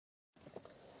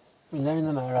We learn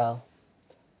the Maharal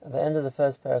at the end of the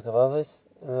first Pirkei Avos,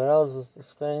 and the Maharal was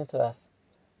explaining to us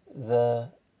the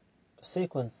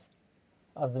sequence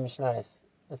of the Mishnayos.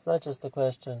 It's not just a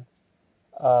question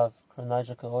of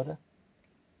chronological order,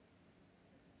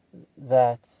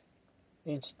 that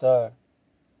each door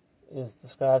is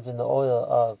described in the order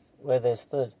of where they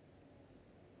stood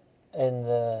in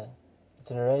the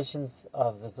generations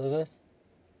of the Zugos,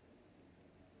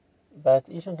 but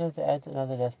each one came to add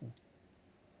another lesson.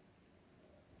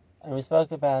 And we spoke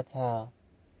about how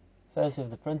first we have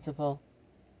the principle,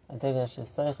 and Tegel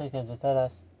Shesteicha came to tell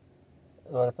us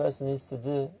what a person needs to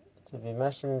do to be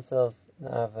mashing themselves in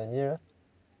Avanira,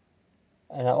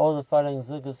 and how all the following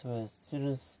Zugos who were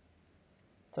students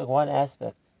took one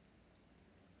aspect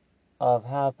of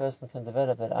how a person can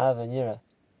develop an Avanira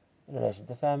in relation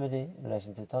to family, in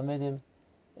relation to Talmudim,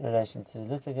 in relation to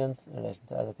litigants, in relation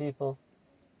to other people.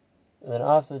 And then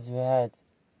afterwards we had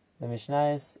the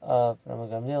Mishnayos of Rama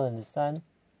Gamliel and his son,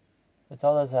 who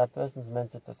told us how a person is meant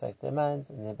to perfect their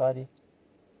minds and their body.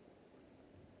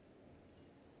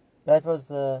 That was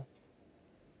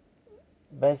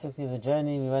basically the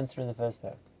journey we went through in the first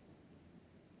parak.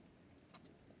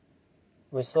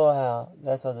 We saw how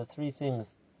that's are the three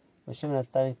things which Shimon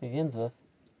HaTzadik begins with,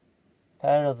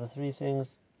 parallel the three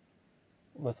things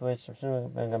with which Shimon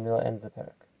ben Gamliel ends the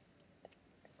parak.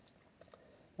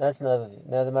 That's an overview.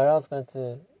 Now the Maharal is going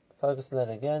to focus on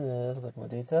that again in a little bit more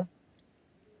detail.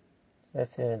 So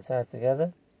let's hear it inside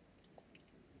together.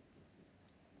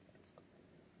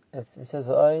 It says,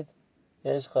 "V'oid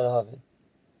yesh chol havin."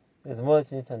 There's more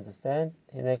that you need to understand.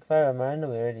 Hinei kvar amarnu,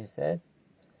 we already said.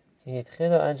 Ki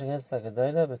hitchilo anshe knesset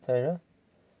hagadola b'Torah.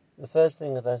 The first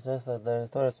thing that the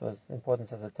Torah was the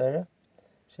importance of the Torah.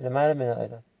 Shelemala min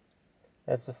ha'olam.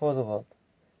 That's before the world.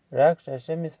 Rak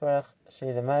she'Hashem yisparach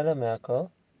shelemala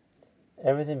me'akol.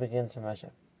 Everything begins from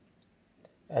Hashem.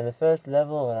 And the first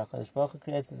level of what HaKadosh Baruch Hu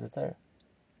creates is the Torah.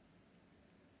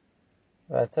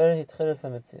 V'atorah hitchilas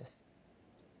ha'metzius.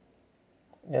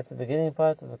 That's the beginning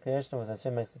part of the creation of what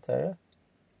Hashem makes the Torah.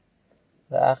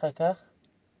 V'achakach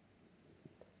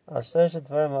al shlosh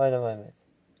dvarim ha'olam ha'emet.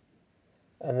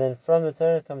 And then from the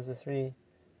Torah comes the three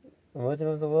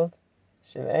Umudim of the world.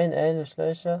 Shem ein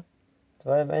shlosha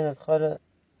dvarim ein atchola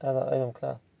ala olam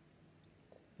klal.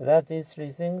 Without these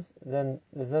three things, then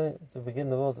there's nothing to begin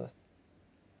the world with.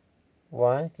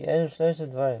 Why? Ki ein shlosha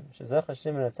dvarim shezach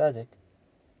Hashem and HaTzadik.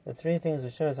 The three things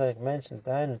which Shimon HaTzadik mentions,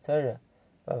 Dahainu Torah,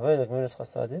 Ba'avodah Gemilas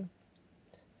Chasadim,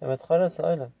 and Matcholas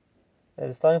Ha'olam. They're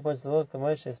the starting points of the world.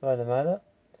 K'moshe Yisbar Lemala,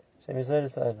 Shem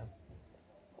Yizodas Ha'olam.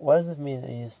 What does it mean, a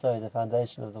Yisod, the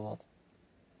foundation of the world?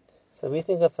 So we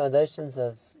think of foundations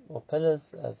as, or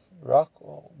pillars, as rock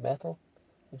or metal,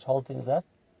 which hold things up.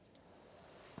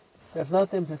 That's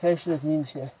not the implication it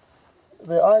means here.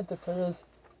 They aren't the pillars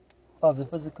of the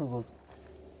physical world.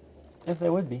 If they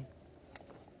would be,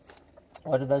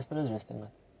 what are those pillars resting on?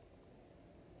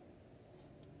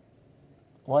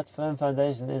 What firm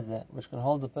foundation is there which can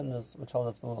hold the pillars which hold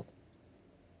up the world?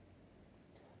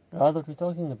 Rather, what we're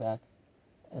talking about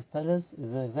as pillars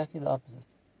is exactly the opposite.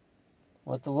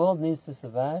 What the world needs to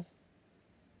survive,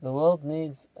 the world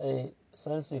needs a,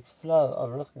 so to speak, flow of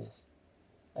ruchnius,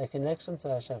 a connection to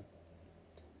Hashem.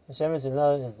 Hashem, as you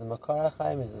know, is the Makar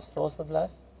HaChaim, is the source of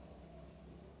life,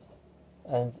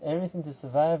 and everything to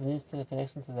survive needs to a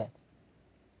connection to that.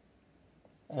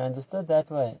 And understood that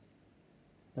way,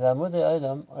 the Amudei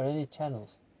Olam are really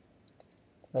channels.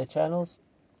 They're channels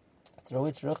through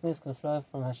which ruchnius can flow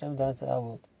from Hashem down to our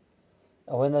world.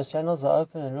 And when those channels are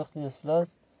open and ruchnius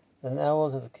flows, then our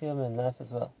world has a kiyum in life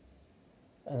as well.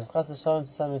 And if Chas V'Shalom,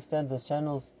 to some extent, those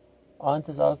channels aren't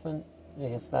as open, they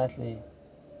get slightly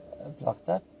blocked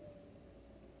up.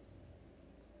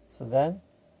 So then,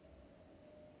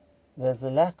 there's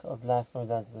a lack of life coming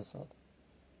down to this world.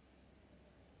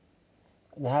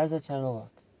 And how does that channel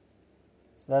work?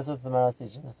 So that's what the Maharal is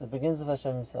teaching us. It begins with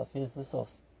Hashem Himself. He is the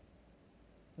source.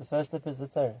 The first step is the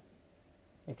Torah.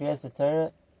 He creates a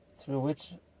Torah through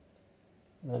which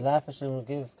the life Hashem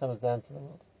gives comes down to the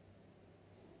world.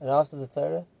 And after the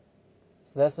Torah,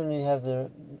 so that's when we have the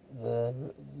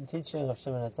teaching of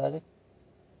Shimon HaTzadik.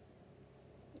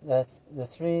 That's the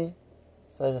three,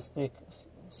 so to speak,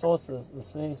 sources, the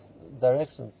three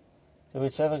directions through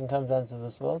whichever can come down to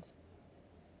this world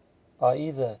are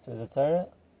either through the Torah,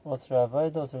 or through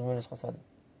Avodah, or through Gemilas Chasadim.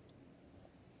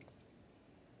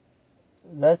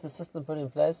 That's the system put in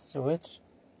place through which,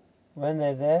 when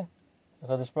they're there,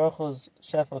 HaKadosh Baruch Hu's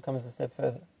Shefa comes a step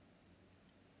further.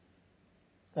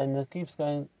 And it keeps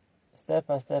going step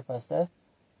by step by step,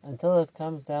 until it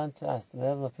comes down to us, to the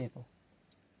level of people.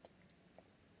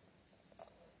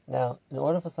 Now, in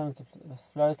order for something to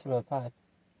flow through a pipe,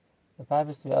 the pipe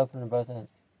is to be open on both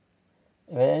ends.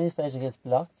 If at any stage it gets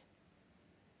blocked,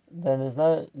 then there's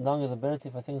no longer the ability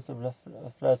for things to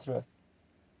flow through it.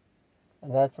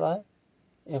 And that's why,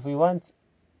 if we want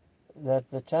that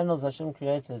the channels Hashem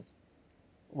created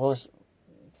will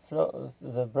flow,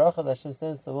 the bracha that Hashem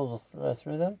sends to the world will flow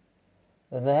through them,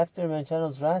 then they have to remain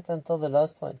channels right until the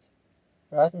last point,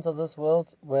 right until this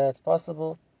world where it's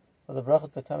possible for the bracha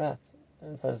to come out,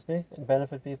 and so to speak, and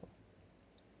benefit people.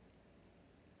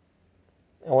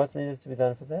 And what's needed to be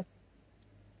done for that?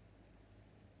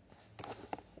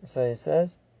 So he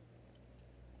says,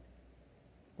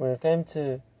 when it came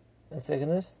to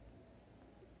Antigonus,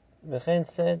 Mechain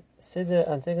said, Siddur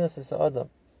Antigonus is Adam,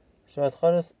 Shabbat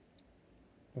Cholos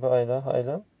Ba'olam,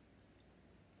 Ha'olam,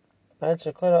 and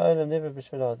Shekol Ha'olam Nivra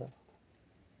B'Shvil Adam.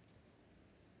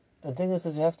 Antigonus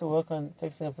says you have to work on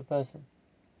fixing up the person,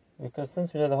 because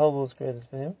since we know the whole world was created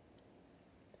for him,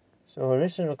 so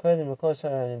Rishon Rekodim Rekol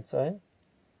Shara Nimtzaim,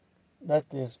 that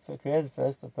he was created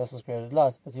first, the person was created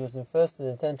last, but he was in first in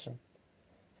intention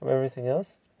from everything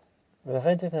else.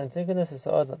 Antigonus is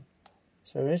Adam.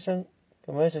 Sharishon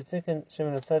Kamosha Tikkun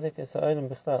Shimon HaTzadik is Ha'olam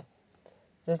Bichlal.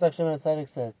 Just like Shimon HaTzadik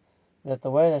said, that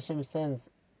the way that Hashem sends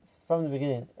from the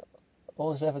beginning,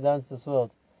 all the shepherd down to this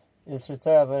world, is through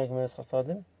Torah, Avodah, Gemilas,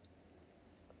 Chasadim.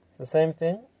 It's the same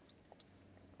thing.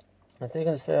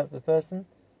 Antigonus set up the person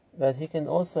that he can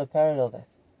also parallel that.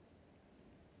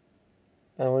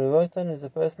 And what he worked on is a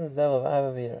person's level of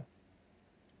Ava V'Yira.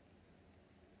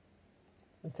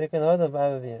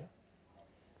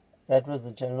 That was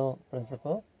the general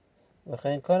principle. All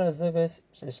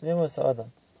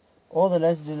the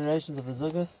later generations of the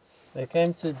Zugus, they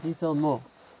came to detail more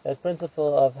that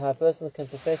principle of how a person can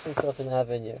perfect himself in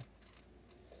Ava V'Yira.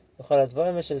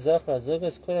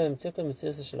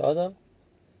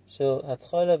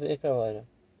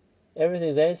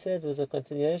 Everything they said was a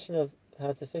continuation of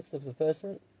how to fix up the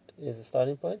person, is the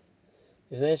starting point.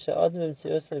 How to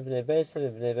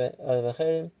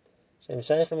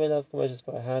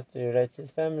relate to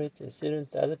his family, to his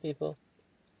students, to other people.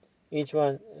 Each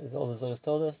one, as all the Zohars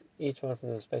told us, each one from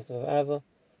the perspective of Ava,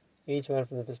 each one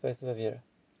from the perspective of Yira.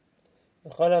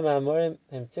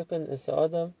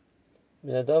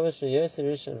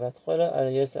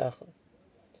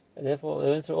 And therefore,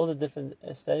 they went through all the different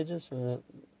stages from the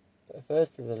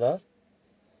first to the last.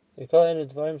 All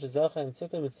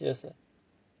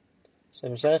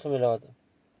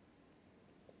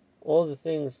the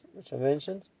things which are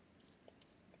mentioned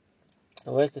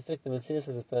are ways to fix the mitzvahs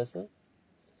of the person,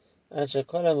 until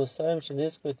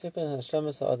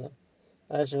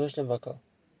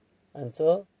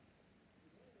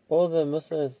all the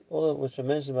musas, all which are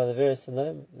mentioned by the various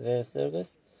Tanoim, the various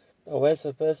Dergos, are ways for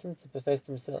a person to perfect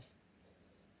himself.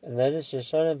 And that is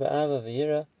Sheshana Ba'ava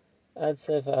V'Yira Ad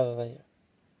Sefer Ava V'Yira.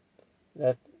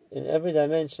 That in every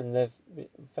dimension they've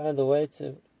found a way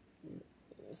to,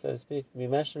 so to speak, be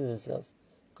mashing themselves,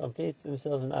 complete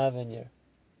themselves in Ava and Yira.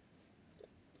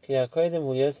 The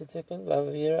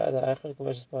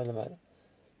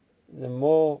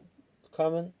more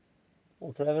common,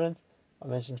 more prevalent, are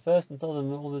mentioned first until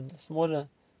all the smaller,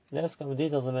 less common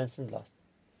details are mentioned last.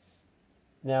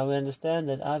 Now we understand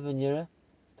that Ava and Yira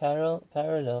parallel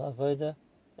Avodah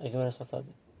and Gemilas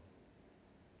Chasadim.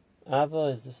 Ava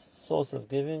is the source of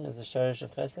giving, is the shorish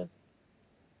of Chesed,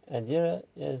 and Yira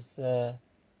is the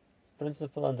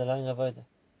principle underlying Avodah.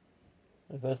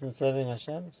 When a person is serving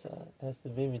Hashem, so it has to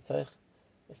be mitoch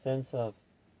a sense of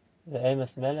the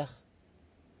Emes Melech,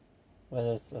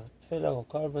 whether it's a tefillah or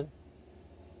korban.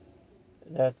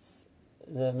 That's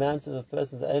the amount of a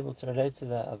person is able to relate to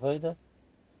the Avodah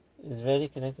is really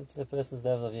connected to the person's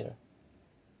level of Yira.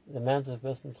 The amount of a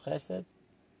person's Chesed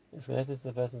is connected to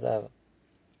the person's Ava.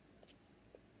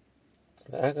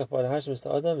 And then after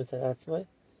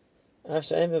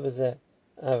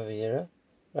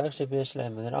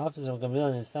Gamliel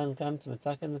and his son come to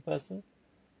attack the person,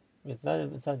 not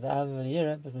inside the Ava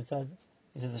V'Yira, but inside,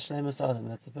 he says the Shleimus Adam,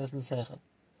 that's the person's Seichel.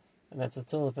 And that's a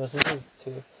tool the person needs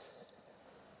to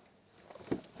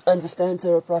understand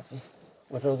Torah properly.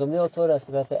 What Gamliel taught us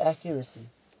about the accuracy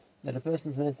that a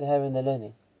person is meant to have in their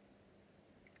learning.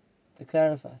 To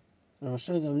clarify, when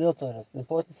Gamliel taught us the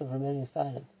importance of remaining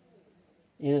silent,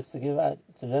 either to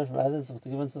learn from others or to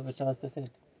give oneself a chance to think.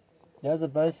 Those are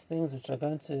both things which are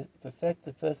going to perfect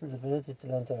the person's ability to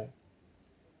learn Torah.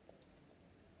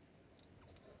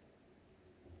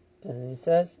 And he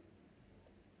says,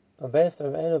 so at that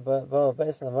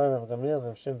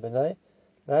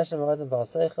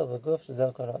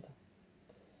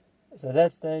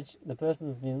stage, the person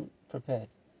has been prepared.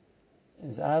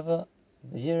 His Ava,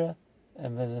 the Yira,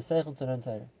 and the Seichel to learn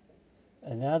Torah.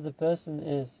 and now the person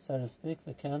is, so to speak,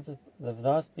 the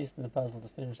last piece in the puzzle to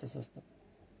finish the system.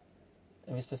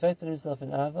 If he's perfected himself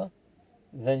in Ava,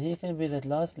 then he can be that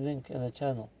last link in the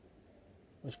channel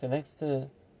which connects to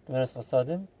Gemeras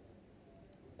Chasadim,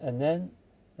 and then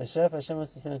the Shef Hashem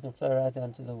wants to send can flow right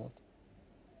down to the world.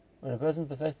 When a person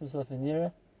perfects himself in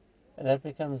Yira, and that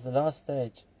becomes the last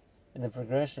stage in the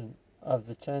progression of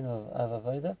the channel of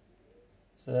Avodah,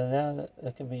 so that now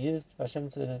it can be used for Hashem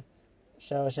to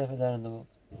shower Shefa down in the world.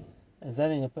 And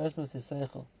then a person with his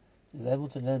Seichel is able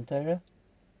to learn Torah,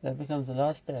 that becomes the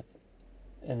last step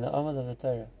in the Amad of the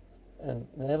Torah, and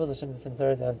enables Hashem to send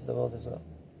Torah down to the world as well.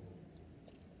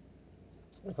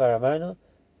 There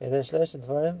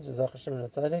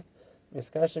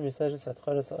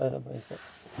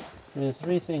are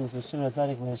three things which Shimon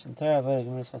HaTzadik mentioned: Torah, Avodah,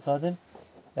 Gemeras Chasadim.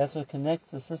 That's what connects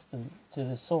the system to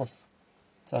the source,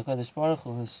 to HaKadosh Baruch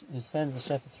Hu, who sends the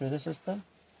Shepherd through the system.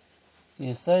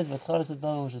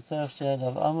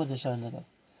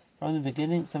 From the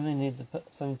beginning, something needs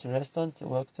something to rest on, to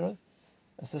work through,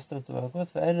 a system to work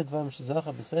with.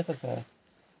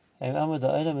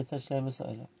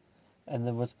 And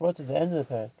then what's brought to the end of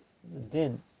the parak, the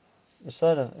din, the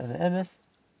shalom, and the emes,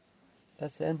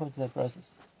 that's the end point of that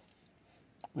process,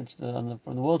 which from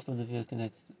the world's point of view it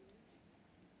connects to.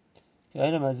 The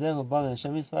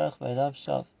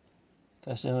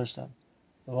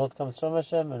world comes from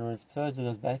Hashem, and when it's preferred, it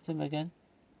goes back to Him again.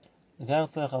 The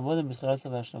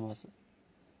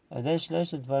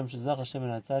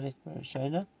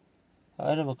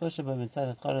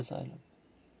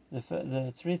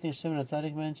three things Shimon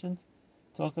HaTzadik mentioned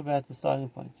talk about the starting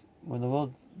point, when the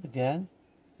world began,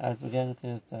 how it began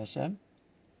connected to Hashem.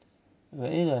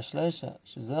 Whereas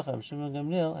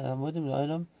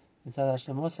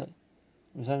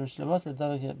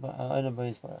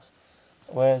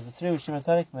the three which Shimon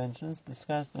HaTzadik mentions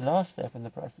describes the last step in the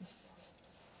process,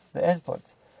 the end point.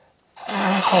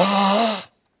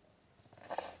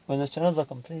 When the channels are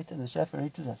complete and the Shefa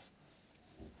reaches us.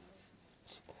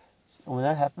 And when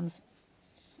that happens,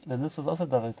 then this was also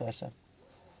Davik to Hashem.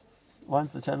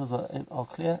 Once the channels are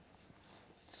clear,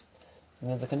 and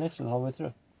there's a connection the whole way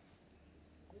through.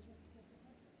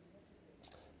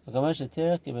 The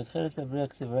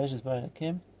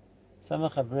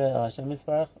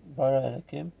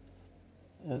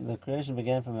creation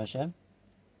began from Hashem.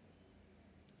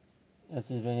 That's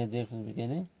his being a deal from the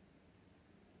beginning.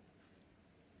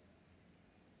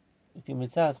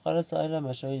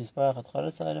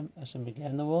 Hashem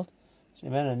began the world.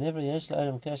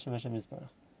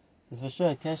 There's for sure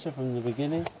a kesher from the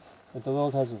beginning that the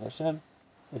world has with Hashem,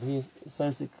 that He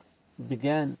essentially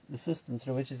began the system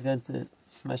through which He's going to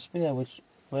mashpia, which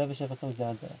wherever Shefa comes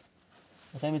down to.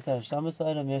 Similar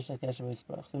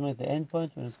at the end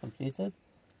point when it's completed.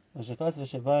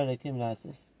 Bereshis Bar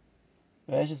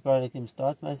Elokim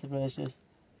starts Ma'aseh Bereshis,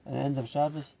 and the end of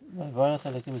Shabbos,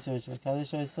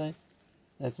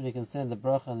 that's when you can send the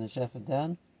bracha and the shefa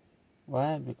down.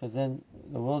 Why? Because then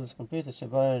the world is completed.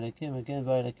 Shabar Elokim, again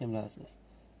Bar Elokim Lasis.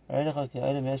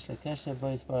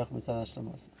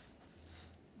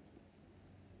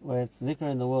 Where it's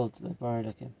zikr in the world, like Bar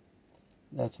Elokim.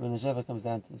 That's when the shefa comes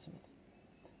down to this world.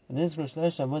 And this is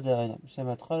Shlosh Amud Ha'olam. Shem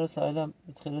Atchalas Ha'olam,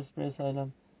 B'tchilas B'ris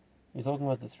Ha'olam. We're talking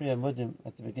about the three Amudim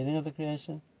at the beginning of the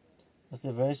creation. What's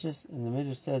the Bereshis? And the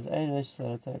Midrash says, Ein Bereshis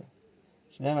Al Torah.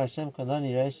 Shnei Hashem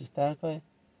Kalani Bereshis Tarkoi.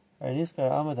 Hariniskar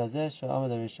Amud Hazeh Shal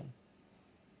Amud Harishon.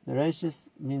 The Bereshis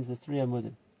means the three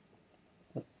Amudim.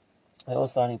 They're all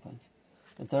starting points.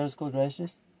 The Torah is called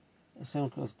Bereshis.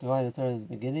 Hashem was provided the Torah at the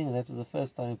beginning, and that was the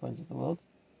first starting point of the world.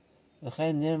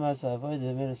 V'chein Nirmas Ha'avodah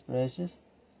B'miras Bereshis.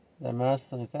 The Maharal is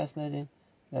something fascinating,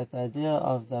 that the idea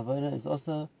of the Avodah is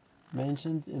also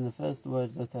mentioned in the first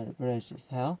word of the Torah, Bereshis.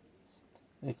 How?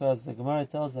 Because the Gemara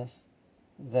tells us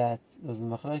that there was a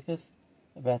machlokes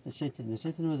about the shittin. The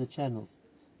shittin were the channels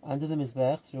under the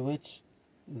mizbech through which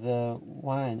the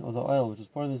wine or the oil, which was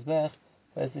poured in the mizbech,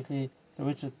 basically through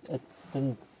which it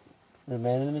didn't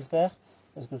remain in the mizbech,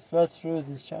 it could flow through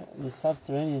these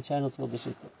subterranean channels called the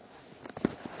shittin.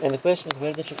 And the question is,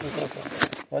 where did the shittin come from?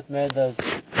 What made those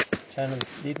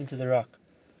channels deep into the rock,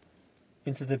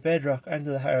 into the bedrock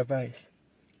under the Harabais?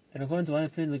 And according to one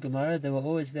opinion of the Gemara, they were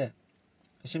always there.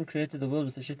 Hashem created the world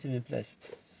with the shittim in place.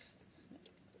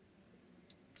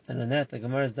 And on that, the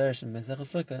Gemara's Darish in Masechah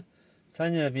Sukkah,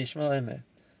 Tanya Rabbi Yishmael Omer,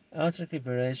 Altraki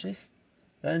Bereshis,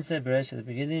 don't say Beresh at the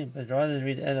beginning, but rather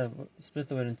read Ela, split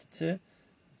the word into two,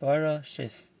 Bara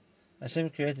Shis. Hashem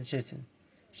created shittim.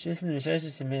 Shittim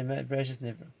Mishashis Yimei Bereshis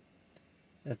Nivra.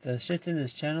 That the shittim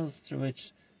is channels through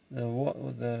which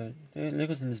the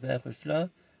liquids in the Mizbeach would flow,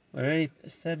 were already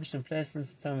established in place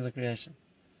since the time of the creation.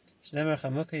 Shneimar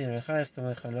Chamuki Yerechayich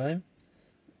Kamei Chaloim.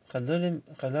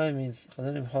 Chaloim means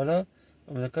Chaloim Hollow,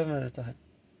 Umlekov Meretahim.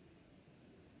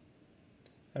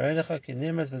 Hareilecha Ki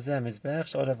Nirmaz B'zeh Mizbeach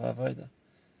Sh'olav Avodah.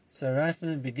 So right from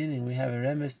the beginning we have a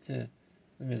remes to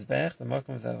the Mizbeach, the Makom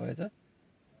of the Avodah.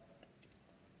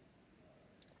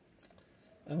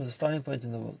 It was a starting point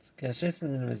in the world. Ki Hashitin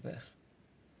in the Mizbeach.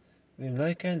 V'im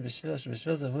lo yikein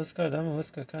b'shvil ze huskar, lama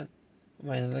huskar kan?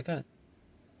 U'mayin lo kan?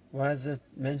 Why is it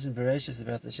mentioned Bereshis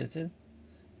about the Shittin?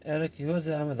 It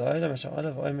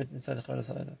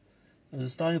was a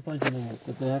starting point in the world,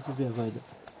 that they have to be avoided.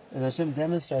 And Hashem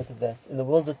demonstrated that in the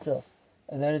world itself.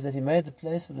 And that is that He made the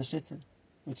place for the Shittin,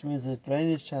 which means the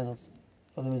drainage channels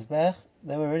for the Mizbech.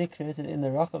 They were already created in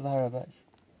the rock of the Harabais.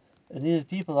 It needed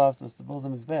people afterwards to build the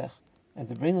Mizbech and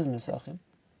to bring the Nesachim.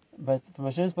 But from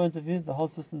Hashem's point of view, the whole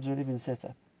system's already been set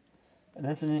up. And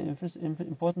that's an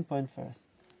important point for us.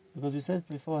 Because we said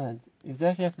beforehand,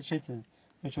 exactly like the Shittin,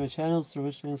 which were channels through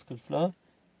which things could flow,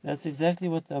 that's exactly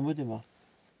what the Amudim are.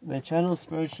 They're channels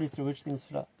spiritually through which things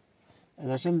flow.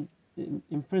 And Hashem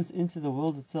imprints into the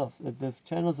world itself that the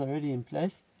channels are already in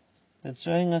place. That's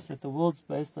showing us that the world's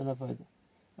based on Avodah.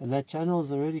 And that channel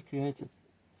is already created.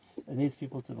 It needs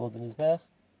people to build the Mizbech,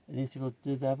 it needs people to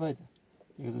do the Avodah.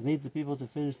 Because it needs the people to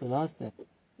finish the last step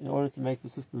in order to make the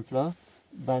system flow.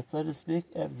 But so to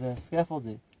speak, the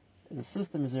scaffolding, the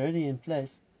system is already in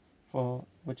place,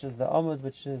 which is the Amud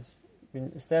which has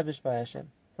been established by Hashem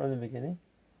from the beginning.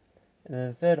 And then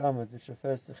the third Amud, which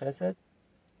refers to Chesed.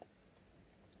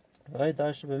 And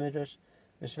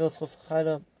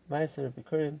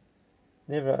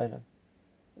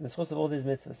the source of all these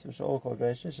mitzvahs, which are all called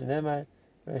Reishis,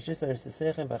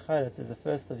 it says the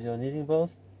first of your kneading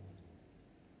bowls.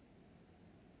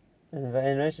 And the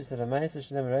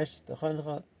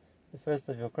first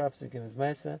of your crops you give as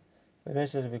Maisa. And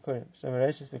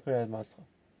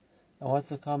what's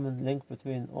the common link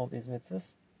between all these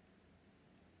mitzvahs?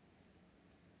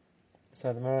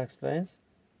 So the Maharal explains.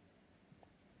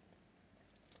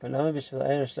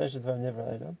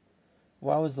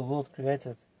 Why was the world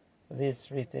created for these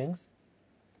three things?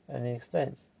 And he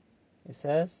explains. He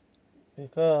says,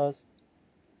 because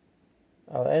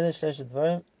it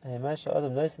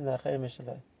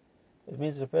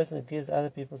means that a person that gives other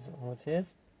people what's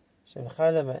his, and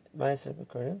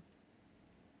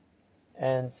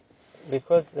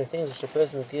because the things which a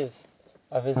person gives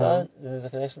of his own, then there's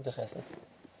a connection to Chesed.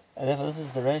 And therefore this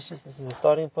is the Reishis, this is the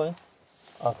starting point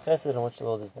of Chesed on which the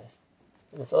world is based.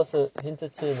 And it's also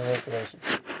hinted to in the regulations.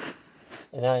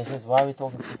 And now he says, why are we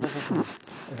talking specifically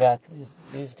about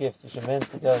these gifts which are meant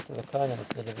to go to the Kohen and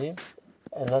to the Levim,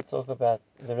 and not talk about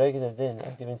the regular din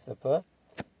of giving to the poor?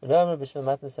 Which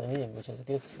is a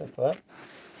gift to the poor.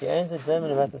 Giving to the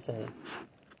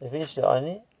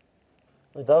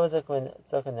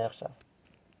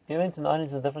ani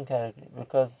is a different category,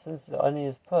 because since the ani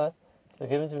is poor, so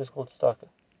giving to him is called tzedakah.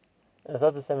 And it's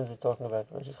not the same as we're talking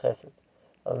about, which is chesed.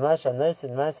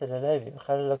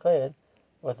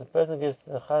 What the person gives to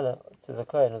the challah, to the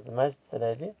kohen, or the ma'aseh to the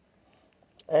levi,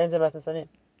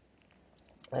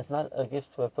 it's not a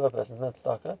gift to a poor person, it's not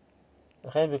tzedakah.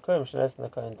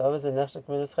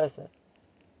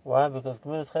 Why? Because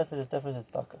gemilas chesed is different than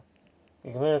tzedakah.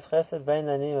 Gemilas chesed bein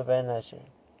ani wa bein ashirim.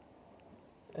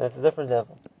 And it's a different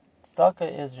level.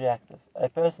 Tzedakah is reactive. A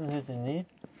person who's in need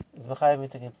is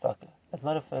mechayev to get tzedakah. That's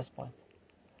not a first point.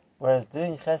 Whereas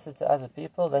doing chesed to other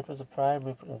people, that was a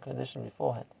primary condition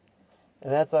beforehand.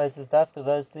 And that's why it says, dafka,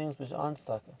 those things which aren't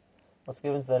tzedakah. What's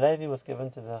given to the Levi, what's given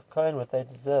to the Kohen, what they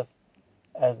deserve.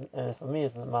 And for me,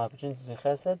 it's my opportunity to do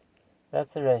chesed.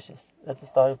 That's a reishis. That's a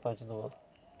starting point in the world.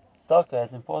 Tzedakah,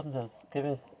 as important as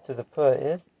giving to the poor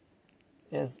is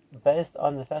based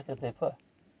on the fact that they're poor.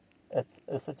 It's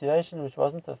a situation which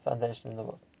wasn't a foundation in the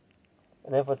world.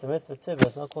 And therefore it's a mitzvah too, but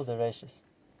it's not called a reishis.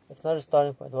 It's not a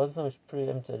starting point. It wasn't so much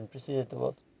preempted and preceded the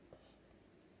world.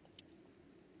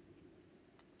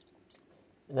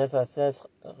 And that's why it says,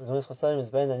 is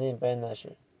bein ani and bein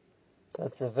ashir. So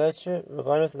it's a virtue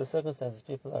regardless of the circumstances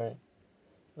people are in.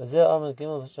 That's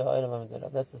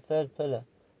the third pillar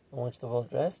on which the world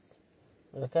rests.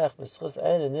 That's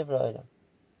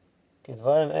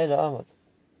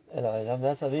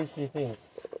why these three things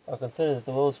are considered that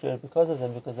the world is created because of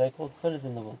them, because they're called pillars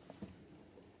in the world.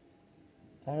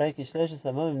 And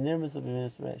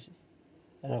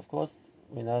of course,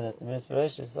 we know that the Minas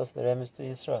is also the remes to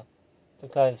Yisrael, to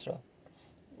Klal Yisrael.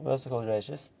 We also called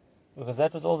Reishis, because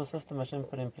that was all the system Hashem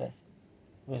put in place.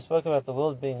 When we spoke about the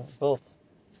world being built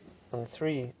on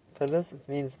three pillars, it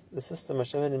means the system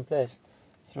Hashem had in place,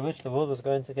 through which the world was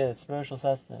going to get its spiritual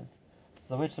sustenance,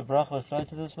 through which the bracha would flow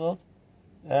to this world,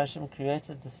 that Hashem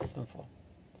created the system for,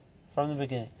 from the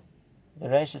beginning. the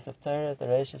Reishis of Torah, the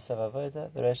Reishis of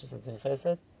Avodah, the Reishis of Din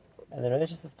Chesed, and the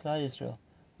Reishis of Klal Yisrael.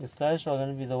 Because Klal Yisrael are going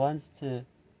to be the ones to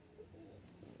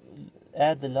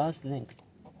add the last link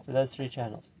to those three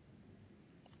channels.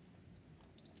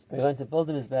 We're going to build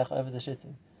the Mizbech over the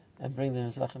Shittim and bring the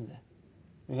Mizrachim there.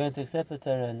 We're going to accept the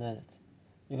Torah and learn it.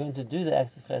 We're going to do the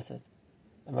acts of Chesed.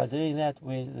 And by doing that,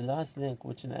 we're the last link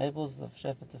which enables the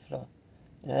Shefa to flow.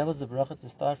 Enables the Bracha to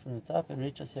start from the top and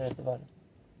reach us here at the bottom.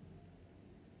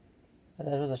 And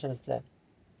that was Hashem's plan.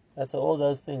 That's all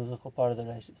those things were called part of the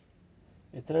Reishis.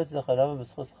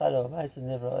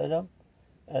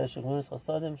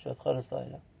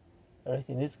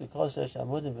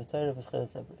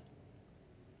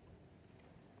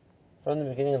 From the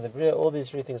beginning of the Bria, all these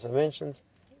three things are mentioned.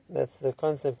 That's the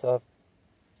concept of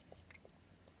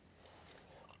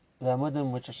the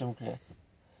Amudim which Hashem creates.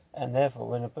 And therefore,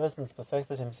 when a person has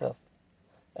perfected himself,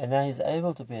 and now he's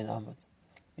able to be an Amud,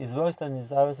 he's worked on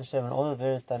his Avos Hashem and all the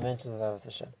various dimensions of Avos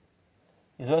Hashem.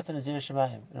 He's worked on his Yirah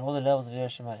Shamayim and all the levels of Yirah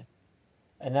Shamayim.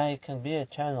 And now he can be a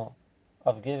channel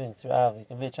of giving through Av. He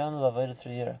can be a channel of Avodah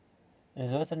through Yirah. And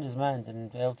he's worked on his mind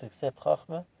and be able to accept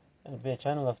Chachma and be a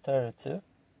channel of Torah too.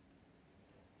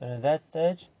 And at that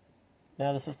stage,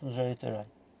 now the system is ready to run.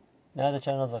 Now the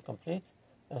channels are complete,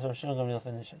 and so Hashem Gamliel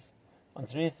finishes. On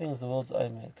three things the world's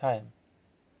made Kaim.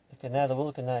 The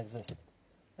world can now exist.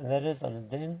 And that is on the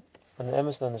Din, on the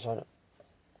Emes, and on the Shana.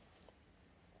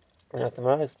 And like the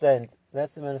Maharal explained,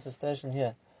 that's the manifestation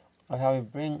here of how we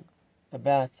bring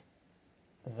about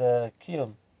the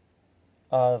Kiyum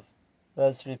of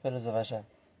those three pillars of Hashem.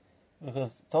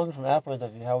 Because talking from our point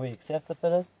of view, how we accept the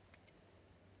pillars,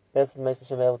 that's what makes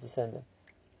Hashem able to send them.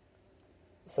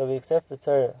 So we accept the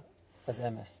Torah as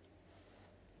Emes.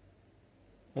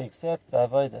 We accept the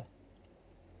Avodah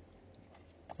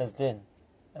as Din,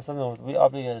 as something that we're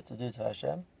obligated to do to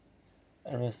Hashem,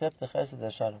 and we accept the Chesed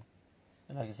as Shalom.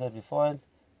 And like I said beforehand,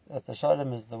 that the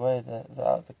Shalom is the way,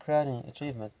 the crowning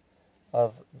achievement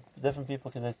of different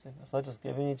people connecting. It's not just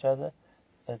giving each other,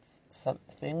 it's some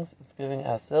things, it's giving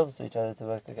ourselves to each other to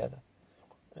work together.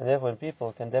 And therefore when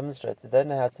people can demonstrate they don't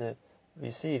know how to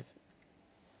receive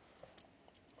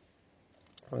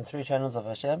from three channels of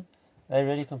Hashem, they're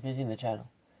really completing the channel.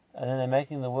 And then they're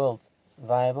making the world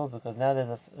viable, because now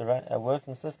there's a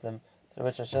working system through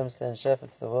which Hashem sends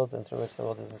Shefa to the world and through which the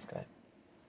world is Miskayim.